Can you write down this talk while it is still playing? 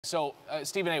So,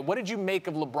 Stephen A., what did you make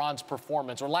of LeBron's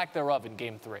performance, or lack thereof, in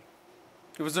Game 3?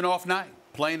 It was an off night,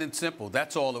 plain and simple.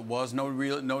 That's all it was. No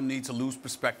need to lose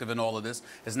perspective in all of this.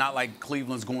 It's not like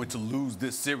Cleveland's going to lose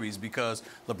this series because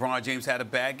LeBron James had a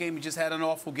bad game. He just had an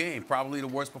awful game, probably the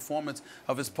worst performance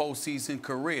of his postseason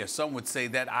career. Some would say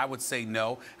that. I would say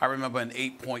no. I remember an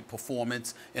 8-point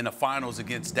performance in the finals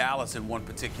against Dallas in one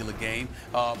particular game,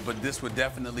 but this would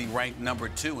definitely rank number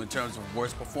 2 in terms of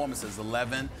worst performances.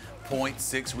 11 points,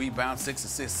 6 rebounds, 6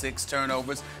 assists, 6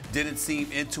 turnovers. Didn't seem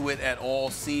into it at all,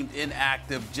 seemed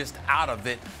inactive, just out of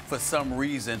it for some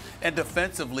reason. And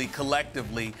defensively,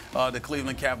 collectively, the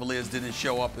Cleveland Cavaliers didn't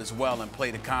show up as well and play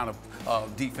the kind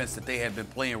of defense that they had been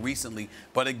playing recently.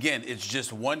 But again, it's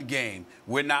just one game.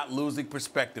 We're not losing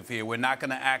perspective here. We're not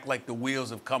going to act like the wheels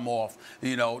have come off.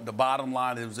 You know, the bottom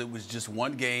line is it was just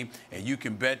one game, and you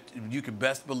can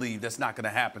best believe that's not going to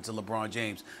happen to LeBron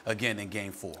James again in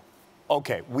Game 4.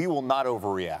 Okay, we will not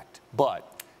overreact,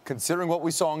 but considering what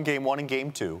we saw in Game 1 and Game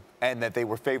 2, and that they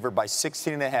were favored by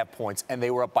 16.5 points, and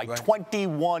they were up by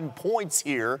 21 points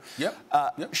here,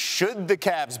 should the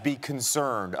Cavs be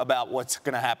concerned about what's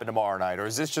going to happen tomorrow night? Or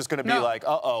is this just going to be like,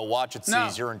 uh-oh, watch it,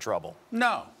 C's, you're in trouble?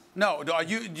 No. No,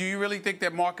 do you really think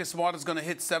that Marcus Smart is going to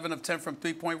hit 7 of 10 from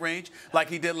three-point range like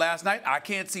he did last night? I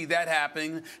can't see that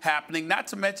happening. Not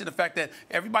to mention the fact that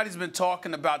everybody's been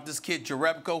talking about this kid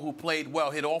Jerebko, who played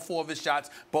well, hit all 4 of his shots,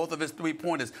 both of his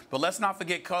three-pointers. But let's not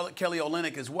forget Kelly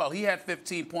Olynyk as well. He had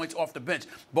 15 points off the bench.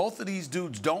 Both of these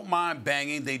dudes don't mind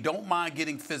banging. They don't mind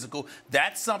getting physical.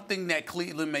 That's something that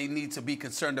Cleveland may need to be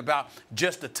concerned about,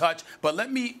 just a touch. But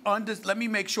let me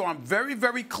make sure I'm very,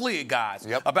 very clear, guys,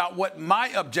 about what my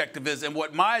objective is and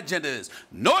what my agenda is.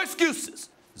 No excuses.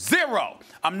 0.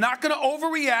 I'm not going to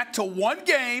overreact to one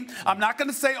game. I'm not going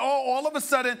to say, oh, all of a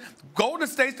sudden, Golden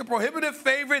State's the prohibitive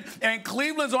favorite and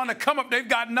Cleveland's on the come up. They've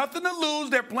got nothing to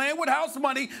lose. They're playing with house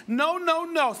money. No, no,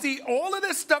 no. See, all of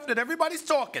this stuff that everybody's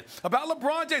talking about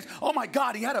LeBron James. Oh, my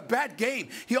God, he had a bad game.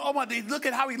 Look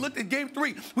at how he looked in Game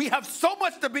 3. We have so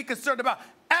much to be concerned about.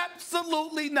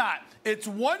 Absolutely not. It's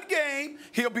one game.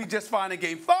 He'll be just fine in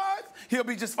Game 5. He'll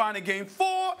be just fine in Game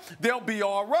 4. They'll be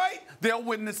all right. They'll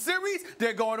win the series.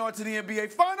 They're going on to the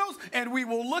NBA Finals, and we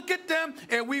will look at them,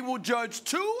 and we will judge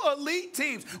 2 elite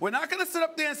teams. We're not going to sit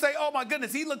up there and say, oh, my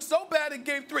goodness, he looked so bad in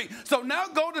Game 3. So now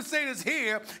Golden State is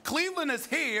here, Cleveland is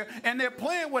here, and they're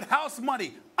playing with house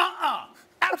money.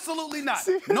 Absolutely not.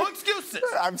 No excuses.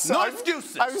 No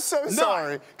excuses. I'm so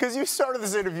sorry, because you started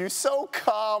this interview so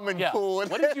calm and cool.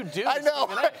 What did you do? I know.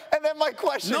 And then my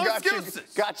question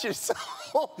got you so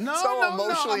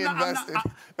emotionally invested.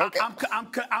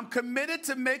 I'm committed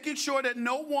to making sure that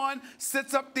no one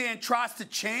sits up there and tries to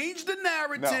change the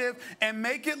narrative and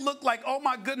make it look like, oh,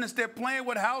 my goodness, they're playing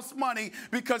with house money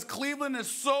because Cleveland is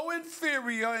so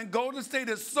inferior and Golden State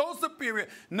is so superior.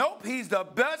 Nope, he's the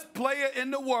best player in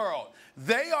the world.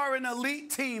 They are an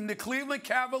elite team, the Cleveland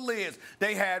Cavaliers.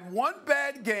 They had one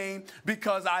bad game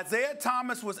because Isaiah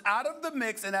Thomas was out of the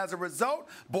mix, and as a result,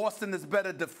 Boston is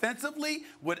better defensively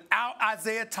without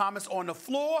Isaiah Thomas on the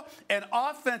floor, and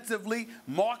offensively,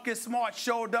 Marcus Smart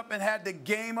showed up and had the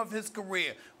game of his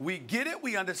career. We get it.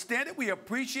 We understand it. We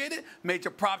appreciate it. Major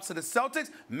props to the Celtics.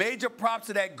 Major props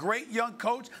to that great young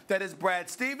coach that is Brad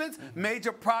Stevens.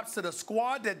 Major props to the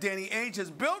squad that Danny Ainge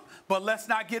has built, but let's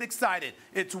not get excited.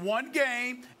 It's one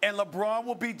game, and LeBron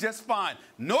will be just fine.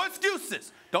 No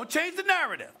excuses. Don't change the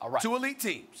narrative to elite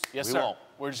teams. Yes, sir.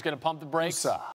 We're just going to pump the brakes.